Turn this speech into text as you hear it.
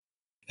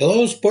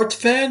Hello, sports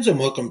fans, and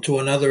welcome to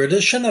another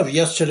edition of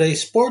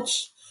Yesterday's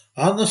Sports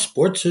on the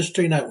Sports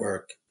History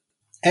Network.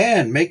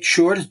 And make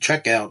sure to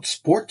check out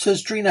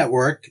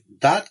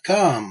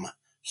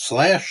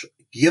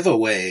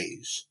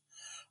sportshistorynetwork.com/giveaways.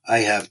 I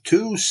have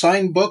two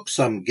signed books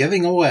I'm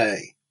giving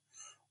away.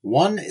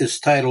 One is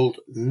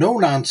titled No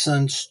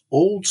Nonsense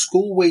Old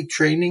School Weight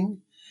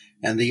Training,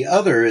 and the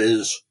other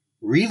is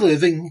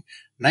Reliving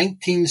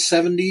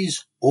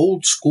 1970s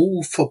Old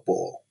School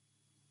Football.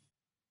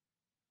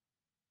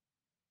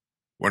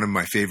 One of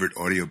my favorite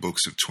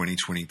audiobooks of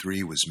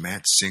 2023 was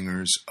Matt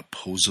Singer's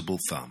Opposable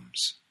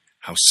Thumbs,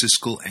 How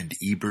Siskel and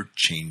Ebert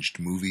Changed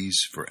Movies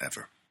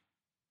Forever.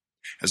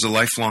 As a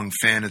lifelong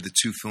fan of the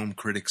two film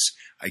critics,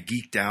 I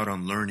geeked out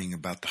on learning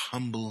about the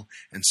humble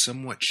and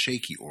somewhat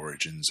shaky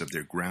origins of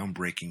their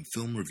groundbreaking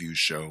film review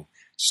show,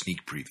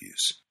 Sneak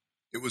Previews.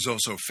 It was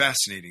also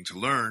fascinating to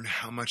learn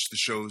how much the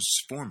show's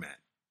format,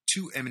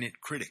 two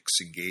eminent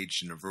critics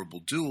engaged in a verbal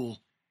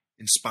duel,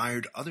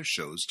 inspired other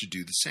shows to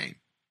do the same.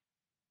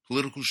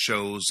 Political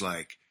shows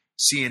like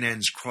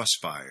CNN's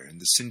Crossfire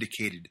and the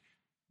syndicated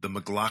The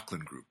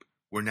McLaughlin Group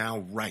were now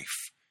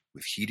rife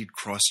with heated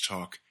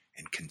crosstalk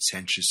and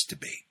contentious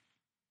debate.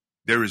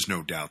 There is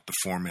no doubt the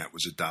format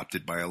was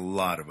adopted by a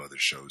lot of other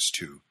shows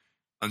too.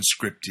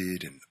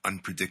 Unscripted and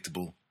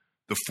unpredictable,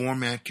 the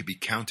format could be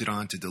counted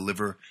on to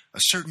deliver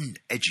a certain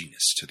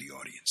edginess to the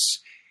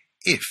audience,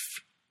 if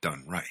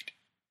done right.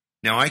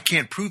 Now, I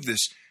can't prove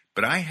this,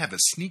 but I have a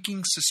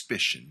sneaking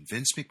suspicion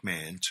Vince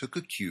McMahon took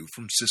a cue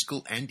from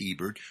Siskel and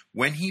Ebert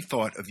when he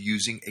thought of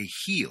using a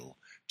heel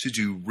to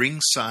do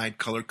ringside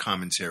color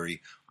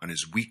commentary on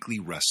his weekly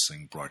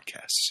wrestling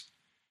broadcasts.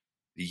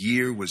 The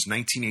year was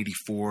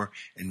 1984,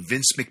 and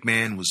Vince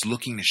McMahon was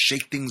looking to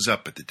shake things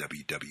up at the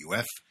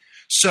WWF,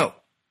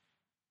 so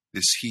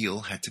this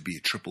heel had to be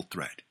a triple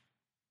threat: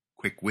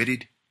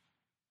 quick-witted,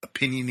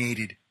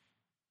 opinionated,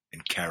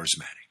 and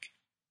charismatic.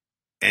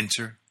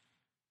 Enter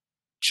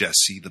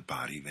Jesse the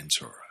Body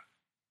Ventura.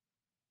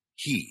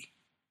 He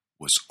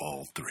was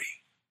all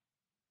three.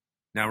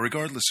 Now,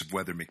 regardless of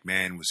whether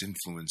McMahon was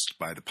influenced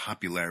by the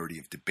popularity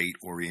of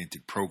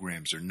debate-oriented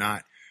programs or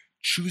not,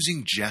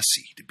 choosing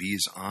Jesse to be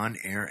his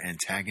on-air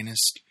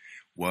antagonist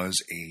was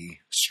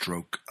a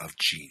stroke of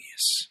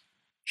genius.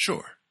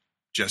 Sure,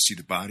 Jesse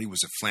the Body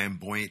was a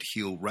flamboyant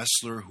heel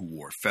wrestler who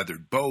wore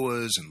feathered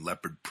boas and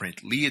leopard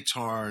print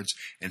leotards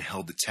and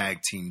held the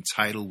tag team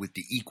title with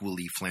the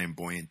equally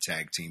flamboyant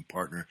tag team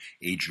partner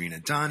Adrian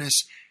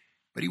Adonis,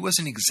 but he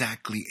wasn't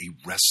exactly a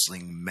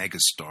wrestling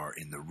megastar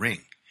in the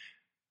ring.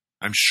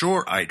 I'm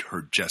sure I'd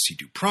heard Jesse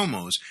do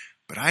promos,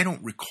 but I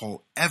don't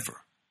recall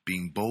ever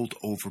being bowled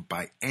over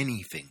by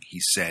anything he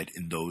said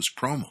in those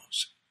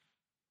promos.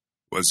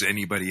 Was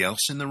anybody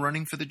else in the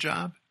running for the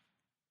job?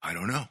 I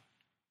don't know.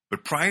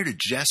 But prior to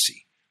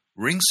Jesse,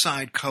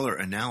 ringside color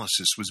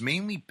analysis was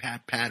mainly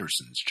Pat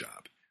Patterson's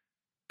job.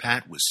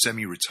 Pat was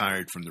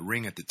semi-retired from the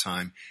ring at the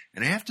time,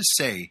 and I have to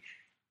say,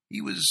 he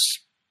was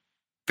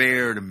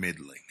fair to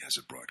middling as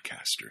a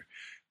broadcaster.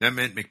 That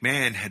meant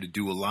McMahon had to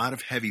do a lot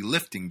of heavy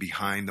lifting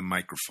behind the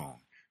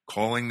microphone,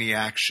 calling the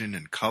action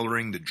and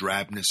coloring the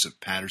drabness of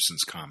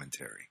Patterson's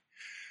commentary.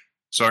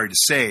 Sorry to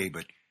say,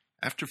 but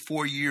after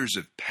 4 years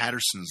of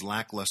Patterson's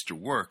lackluster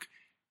work,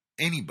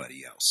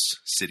 anybody else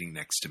sitting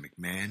next to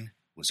McMahon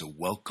was a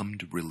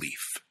welcomed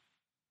relief.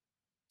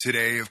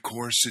 Today, of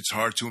course, it's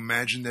hard to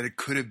imagine that it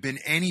could have been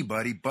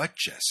anybody but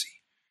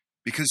Jesse,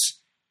 because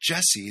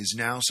Jesse is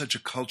now such a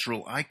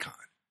cultural icon.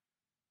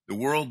 The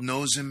world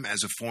knows him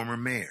as a former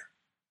mayor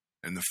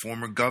and the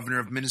former governor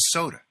of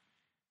Minnesota,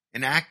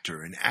 an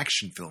actor in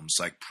action films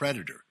like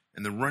Predator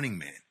and The Running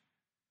Man,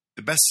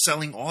 the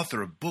best-selling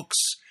author of books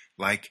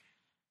like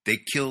They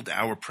Killed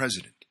Our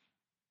President,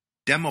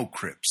 Demo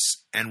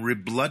Crips and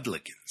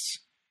Rebloodlickens,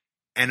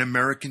 and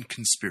American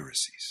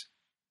Conspiracies.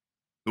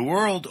 The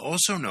world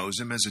also knows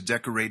him as a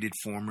decorated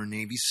former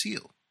Navy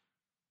SEAL,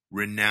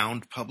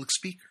 renowned public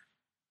speaker,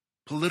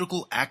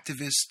 political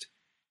activist,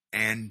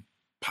 and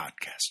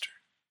podcaster.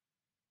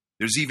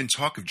 There's even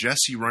talk of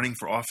Jesse running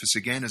for office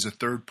again as a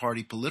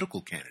third-party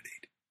political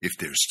candidate, if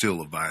there's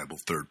still a viable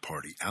third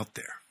party out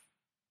there.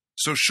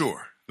 So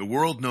sure, the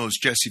world knows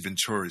Jesse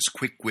Ventura is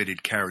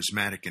quick-witted,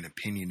 charismatic, and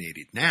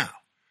opinionated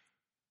now,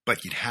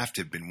 but you'd have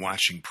to have been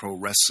watching pro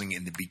wrestling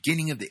in the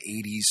beginning of the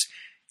 80s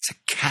to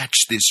catch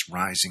this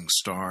rising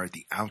star at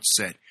the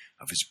outset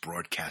of his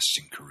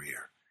broadcasting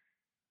career.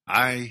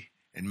 I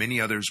and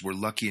many others were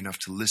lucky enough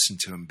to listen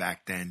to him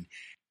back then,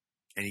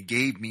 and he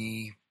gave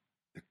me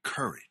the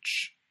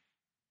courage,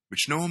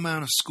 which no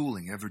amount of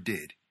schooling ever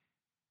did,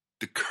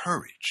 the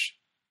courage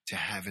to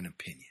have an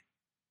opinion.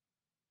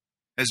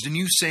 As the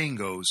new saying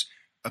goes,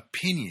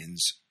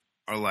 opinions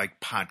are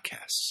like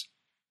podcasts.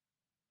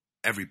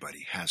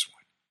 Everybody has one.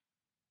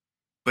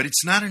 But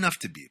it's not enough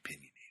to be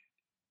opinionated.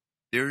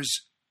 There's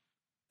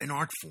an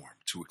art form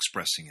to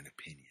expressing an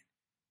opinion.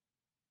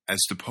 As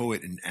the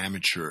poet and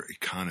amateur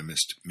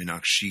economist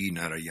Meenakshi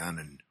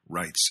Narayanan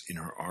writes in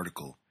her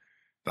article,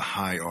 The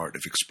High Art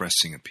of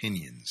Expressing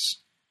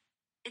Opinions,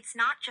 It's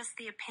not just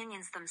the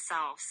opinions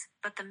themselves,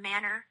 but the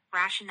manner,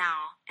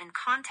 rationale, and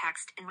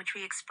context in which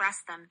we express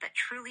them that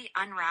truly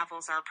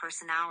unravels our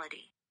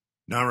personality.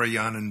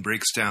 Narayanan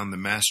breaks down the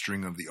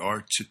mastering of the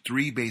art to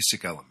three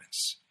basic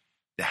elements: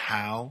 the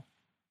how,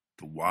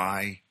 the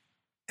why,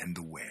 and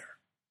the where.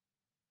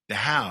 The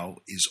how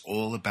is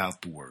all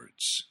about the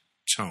words,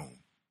 tone,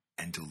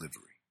 and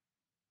delivery.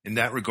 In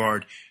that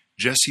regard,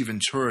 Jesse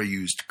Ventura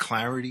used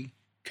clarity,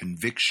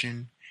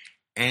 conviction,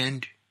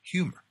 and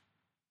humor,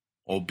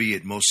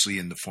 albeit mostly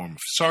in the form of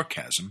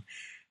sarcasm,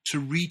 to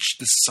reach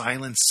the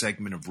silent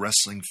segment of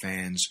wrestling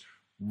fans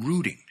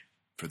rooting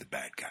for the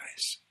bad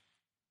guys.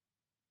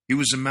 He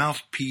was a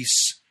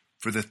mouthpiece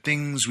for the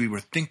things we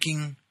were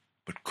thinking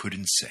but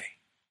couldn't say.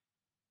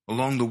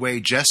 Along the way,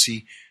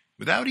 Jesse,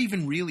 without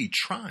even really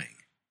trying,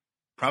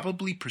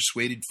 probably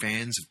persuaded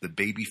fans of the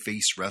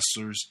babyface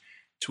wrestlers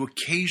to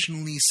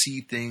occasionally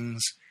see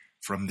things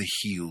from the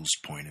heel's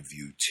point of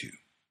view too.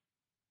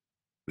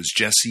 Was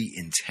Jesse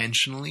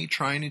intentionally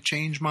trying to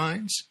change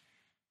minds?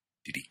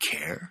 Did he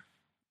care?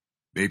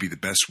 Maybe the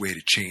best way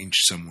to change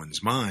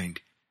someone's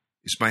mind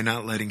is by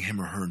not letting him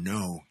or her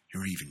know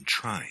you're even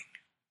trying.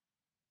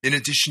 In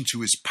addition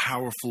to his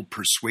powerful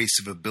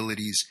persuasive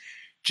abilities,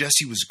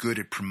 Jesse was good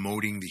at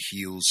promoting the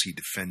heels he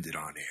defended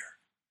on air,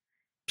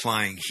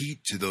 applying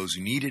heat to those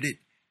who needed it,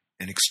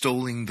 and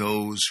extolling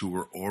those who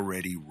were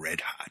already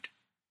red hot.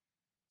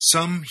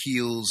 Some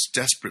heels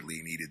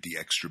desperately needed the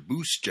extra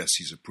boost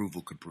Jesse's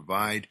approval could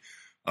provide,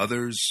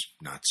 others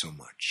not so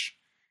much.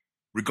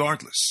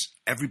 Regardless,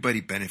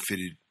 everybody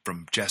benefited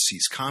from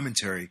Jesse's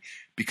commentary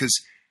because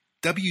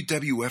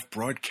WWF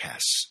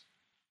broadcasts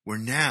were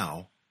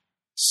now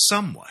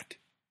somewhat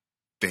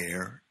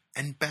fair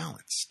and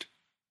balanced,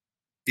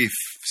 if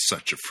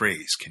such a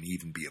phrase can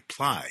even be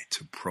applied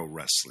to pro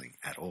wrestling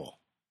at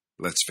all.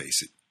 Let's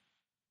face it,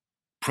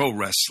 pro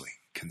wrestling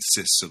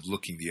consists of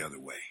looking the other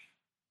way.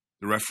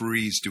 The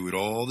referees do it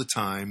all the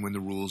time when the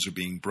rules are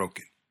being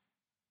broken.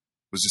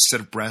 Was a set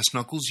of brass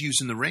knuckles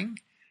used in the ring?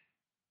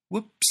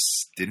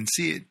 Whoops, didn't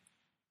see it.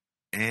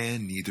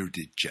 And neither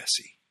did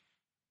Jesse.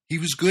 He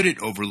was good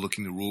at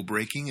overlooking the rule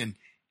breaking and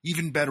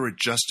even better at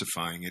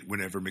justifying it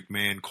whenever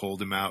McMahon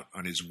called him out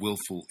on his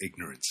willful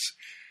ignorance.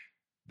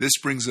 This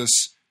brings us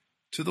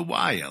to the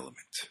why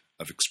element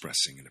of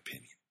expressing an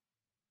opinion.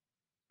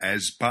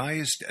 As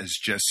biased as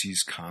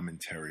Jesse's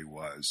commentary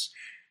was,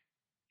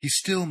 he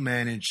still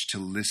managed to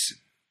listen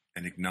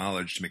and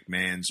acknowledged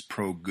McMahon's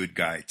pro-good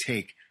guy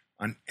take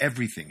on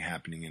everything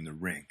happening in the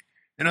ring.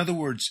 In other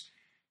words,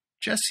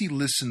 Jesse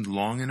listened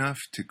long enough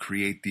to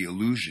create the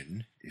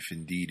illusion, if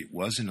indeed it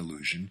was an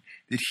illusion,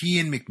 that he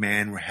and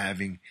McMahon were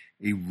having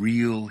a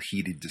real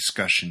heated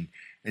discussion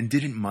and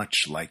didn't much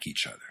like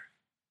each other.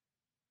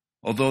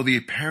 Although the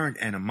apparent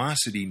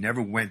animosity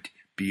never went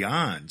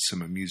beyond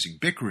some amusing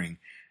bickering,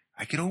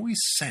 I could always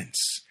sense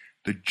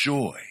the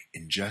joy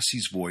in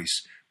Jesse's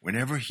voice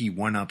whenever he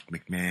one-upped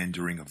McMahon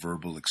during a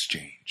verbal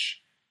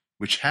exchange,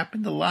 which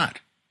happened a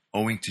lot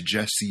owing to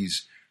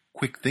Jesse's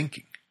quick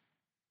thinking.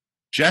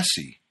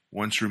 Jesse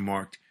once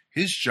remarked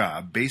his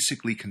job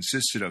basically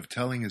consisted of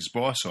telling his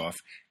boss off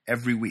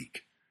every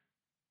week.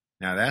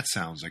 Now that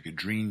sounds like a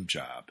dream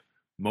job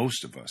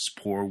most of us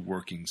poor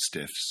working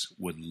stiffs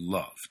would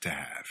love to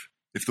have.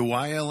 If the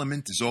why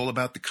element is all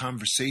about the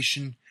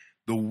conversation,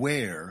 the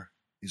where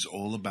is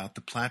all about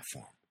the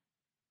platform.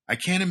 I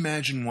can't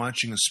imagine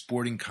watching a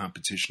sporting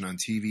competition on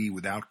TV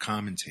without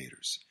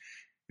commentators.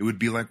 It would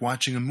be like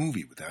watching a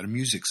movie without a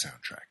music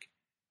soundtrack.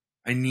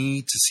 I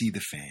need to see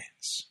the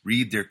fans,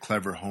 read their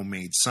clever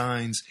homemade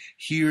signs,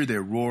 hear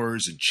their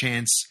roars and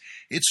chants.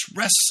 It's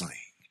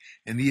wrestling,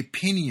 and the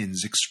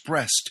opinions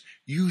expressed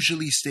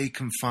usually stay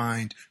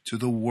confined to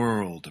the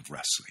world of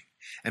wrestling.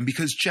 And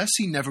because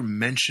Jesse never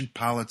mentioned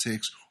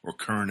politics or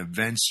current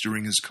events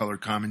during his color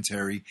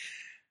commentary,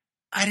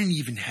 I didn't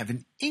even have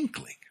an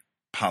inkling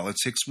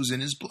politics was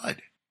in his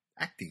blood.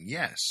 Acting,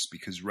 yes,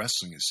 because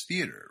wrestling is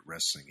theater,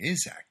 wrestling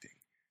is acting,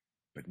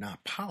 but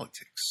not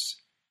politics.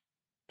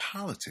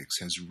 Politics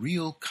has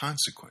real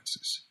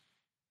consequences.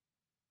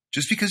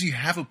 Just because you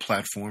have a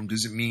platform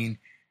doesn't mean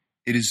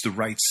it is the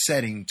right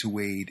setting to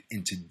wade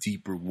into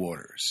deeper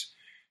waters.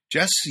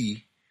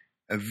 Jesse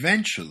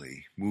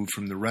eventually moved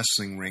from the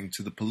wrestling ring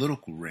to the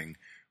political ring,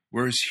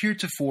 whereas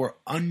heretofore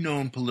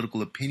unknown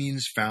political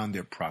opinions found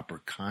their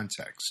proper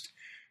context.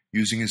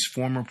 Using his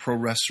former pro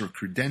wrestler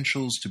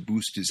credentials to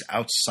boost his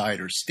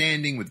outsider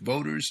standing with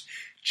voters,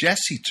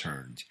 Jesse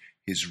turned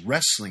his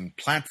wrestling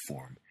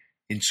platform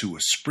into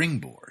a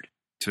springboard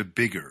to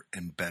bigger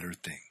and better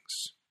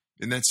things.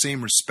 In that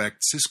same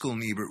respect, Siskel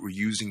and Ebert were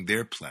using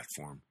their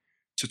platform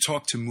to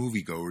talk to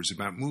moviegoers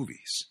about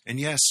movies. And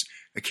yes,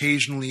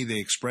 occasionally they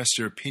expressed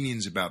their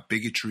opinions about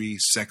bigotry,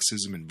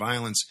 sexism, and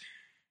violence,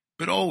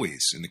 but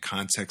always in the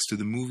context of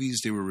the movies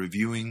they were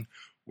reviewing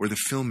or the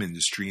film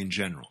industry in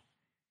general.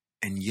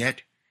 And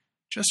yet,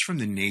 just from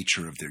the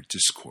nature of their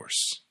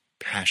discourse,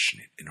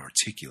 passionate and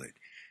articulate,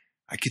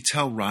 I could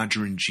tell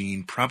Roger and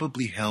Gene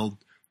probably held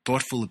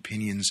thoughtful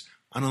opinions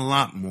on a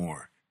lot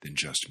more than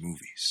just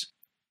movies.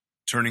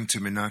 Turning to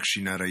Meenakshi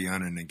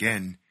Narayanan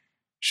again,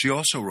 She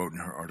also wrote in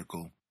her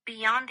article,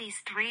 "Beyond these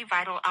three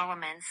vital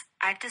elements,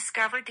 I've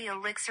discovered the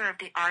elixir of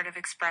the art of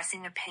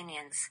expressing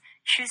opinions,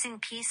 choosing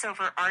peace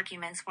over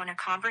arguments when a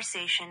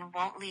conversation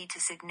won't lead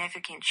to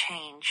significant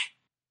change."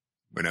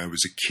 when I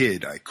was a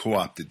kid, I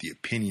co-opted the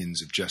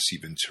opinions of Jesse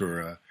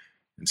Ventura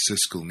and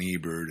Siskel and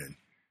Ebert and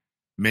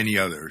many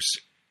others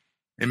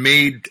and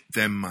made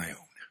them my own.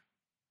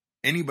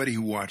 Anybody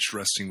who watched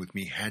wrestling with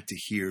me had to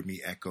hear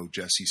me echo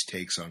Jesse's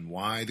takes on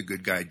why the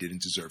good guy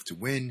didn't deserve to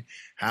win,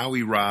 how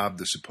he robbed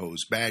the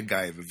supposed bad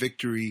guy of a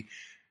victory.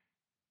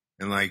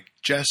 And like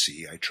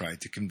Jesse, I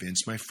tried to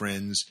convince my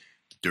friends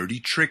the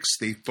dirty tricks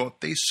they thought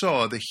they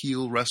saw the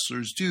heel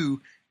wrestlers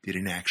do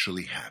didn't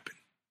actually happen.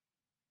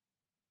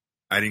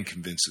 I didn't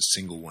convince a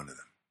single one of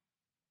them.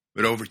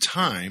 But over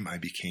time, I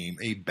became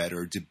a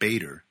better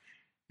debater,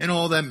 and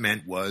all that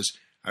meant was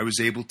I was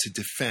able to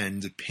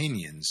defend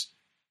opinions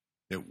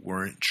that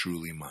weren't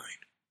truly mine.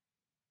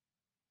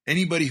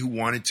 Anybody who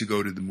wanted to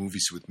go to the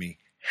movies with me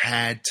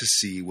had to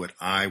see what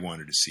I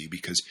wanted to see,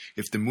 because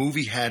if the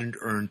movie hadn't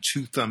earned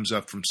 2 thumbs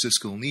up from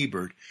Siskel and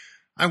Ebert,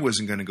 I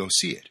wasn't going to go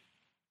see it.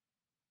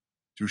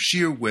 Through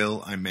sheer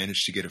will, I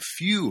managed to get a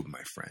few of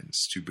my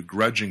friends to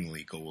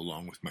begrudgingly go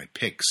along with my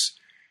picks.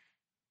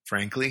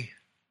 Frankly,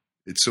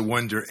 it's a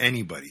wonder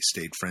anybody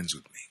stayed friends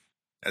with me.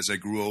 As I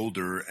grew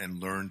older and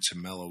learned to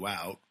mellow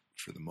out,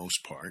 for the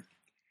most part,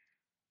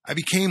 I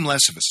became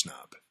less of a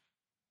snob.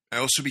 I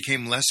also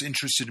became less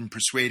interested in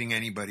persuading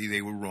anybody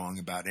they were wrong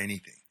about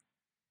anything.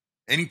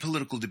 Any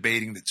political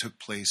debating that took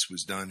place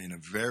was done in a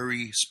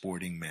very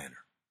sporting manner.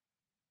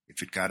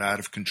 If it got out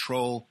of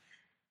control,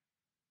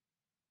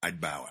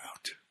 I'd bow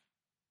out.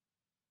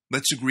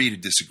 Let's agree to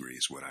disagree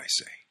is what I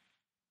say.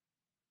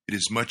 It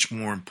is much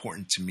more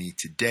important to me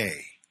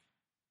today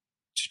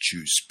to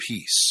choose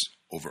peace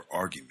over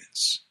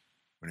arguments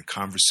when a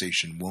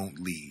conversation won't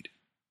lead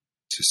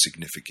to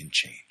significant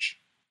change.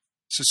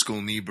 Siskel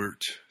and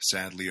Ebert,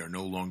 sadly, are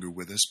no longer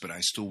with us, but I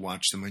still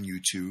watch them on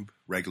YouTube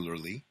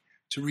regularly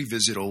to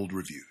revisit old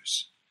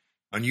reviews.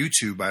 On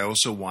YouTube, I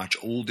also watch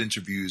old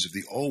interviews of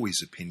the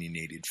always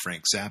opinionated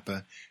Frank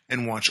Zappa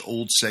and watch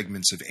old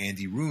segments of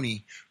Andy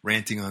Rooney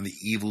ranting on the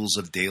evils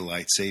of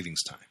daylight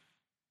savings time.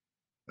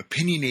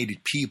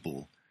 Opinionated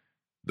people,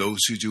 those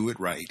who do it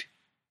right,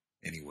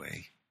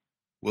 anyway,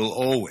 will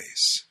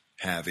always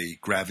have a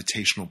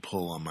gravitational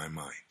pull on my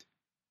mind.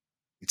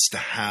 It's the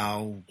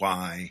how,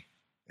 why,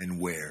 and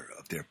where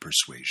of their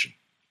persuasion.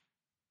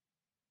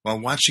 While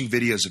watching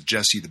videos of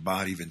Jesse the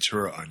Body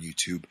Ventura on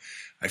YouTube,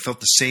 I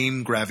felt the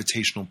same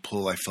gravitational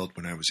pull I felt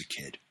when I was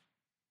a kid.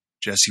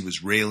 Jesse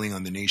was railing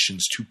on the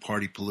nation's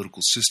 2-party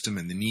political system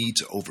and the need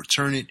to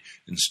overturn it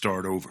and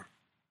start over.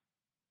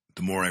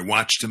 The more I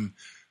watched him,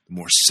 the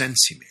more sense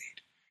he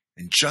made.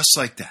 And just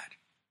like that,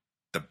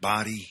 the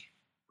body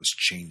was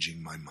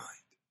changing my mind.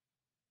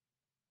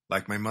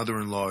 Like my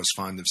mother-in-law is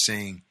fond of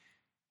saying,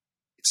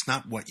 it's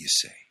not what you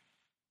say,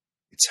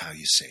 it's how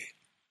you say it.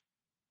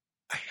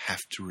 I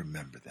have to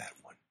remember that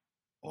one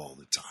all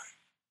the time.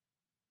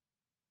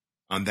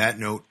 On that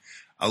note,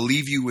 I'll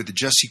leave you with a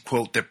Jesse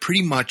quote that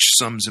pretty much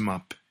sums him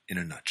up in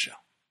a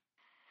nutshell.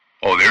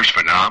 Oh, there's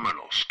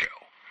phenomenal skill.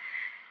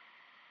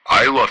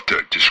 I love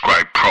to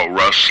describe pro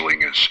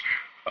wrestling as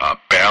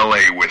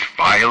ballet with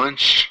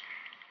violence,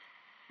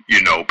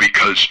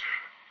 because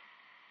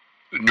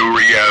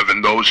Nureyev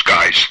and those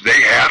guys,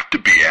 they have to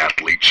be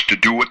athletes to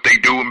do what they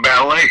do in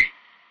ballet.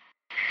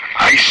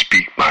 I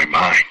speak my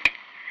mind.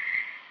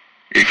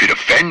 If it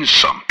offends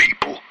some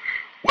people,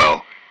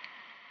 well,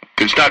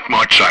 there's not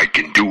much I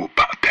can do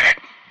about that.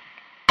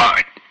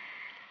 But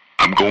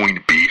I'm going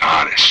to be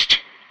honest.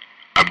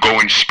 I'm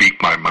going to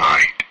speak my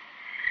mind.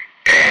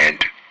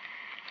 And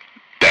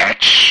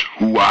that's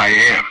who I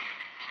am.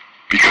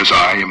 Because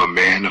I am a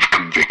man of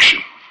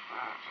conviction.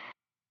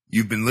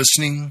 You've been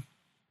listening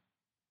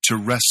to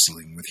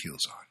Wrestling with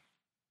Heels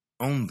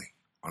On, only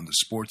on the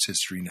Sports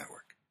History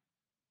Network.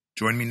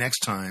 Join me next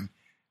time,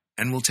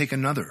 and we'll take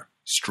another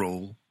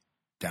stroll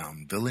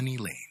down villainy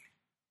lane.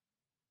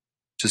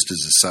 Just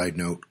as a side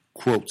note,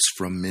 quotes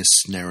from Miss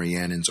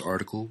Narayanan's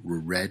article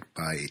were read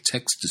by a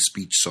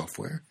text-to-speech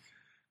software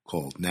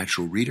called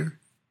Natural Reader,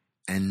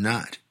 and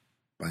not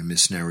by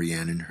Miss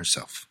Narayanan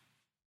herself.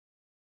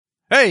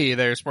 Hey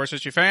there, sports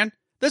history fan.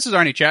 This is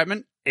Arnie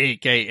Chapman,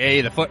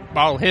 a.k.a. the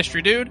Football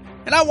History Dude,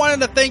 and I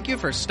wanted to thank you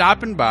for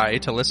stopping by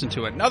to listen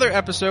to another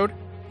episode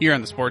here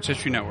on the Sports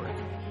History Network.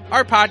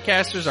 Our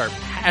podcasters are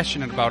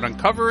passionate about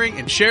uncovering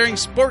and sharing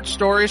sports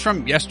stories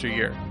from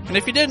yesteryear. And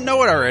if you didn't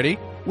know it already,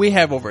 we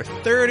have over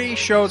 30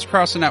 shows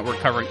across the network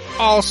covering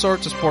all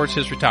sorts of sports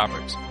history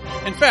topics.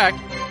 In fact,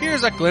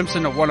 here's a glimpse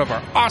into one of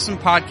our awesome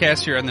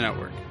podcasts here on the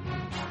network.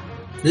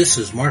 This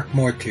is Mark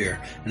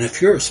Mortier, and if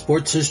you're a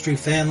sports history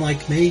fan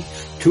like me,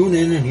 tune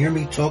in and hear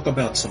me talk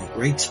about some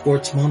great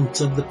sports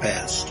moments of the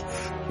past.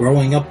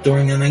 Growing up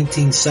during the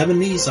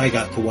 1970s, I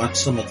got to watch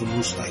some of the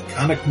most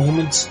iconic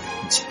moments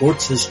in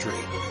sports history.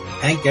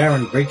 Hank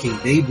Aaron breaking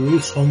Babe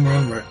Ruth's home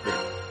run record,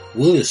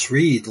 Willis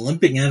Reed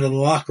limping out of the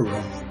locker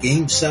room in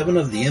Game 7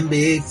 of the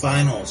NBA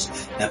Finals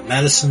at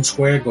Madison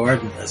Square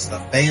Garden as the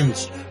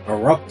fans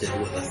erupted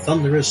with a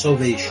thunderous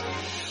ovation.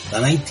 The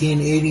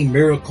 1980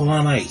 Miracle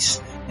on Ice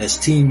as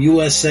Team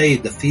USA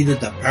defeated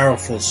the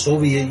powerful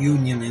Soviet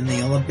Union in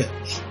the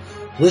Olympics.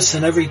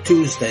 Listen every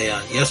Tuesday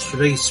on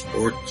Yesterday's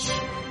Sports.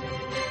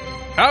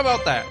 How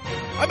about that?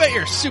 I bet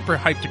you're super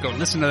hyped to go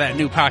listen to that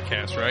new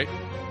podcast, right?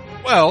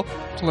 Well,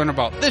 to learn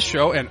about this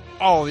show and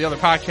all the other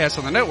podcasts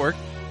on the network,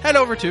 head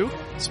over to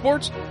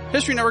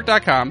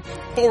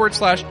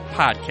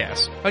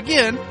sportshistorynetwork.com/podcast.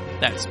 Again,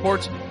 that's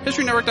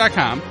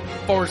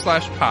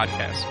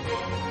sportshistorynetwork.com/podcast.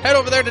 Head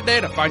over there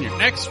today to find your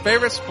next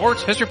favorite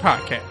sports history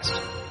podcast.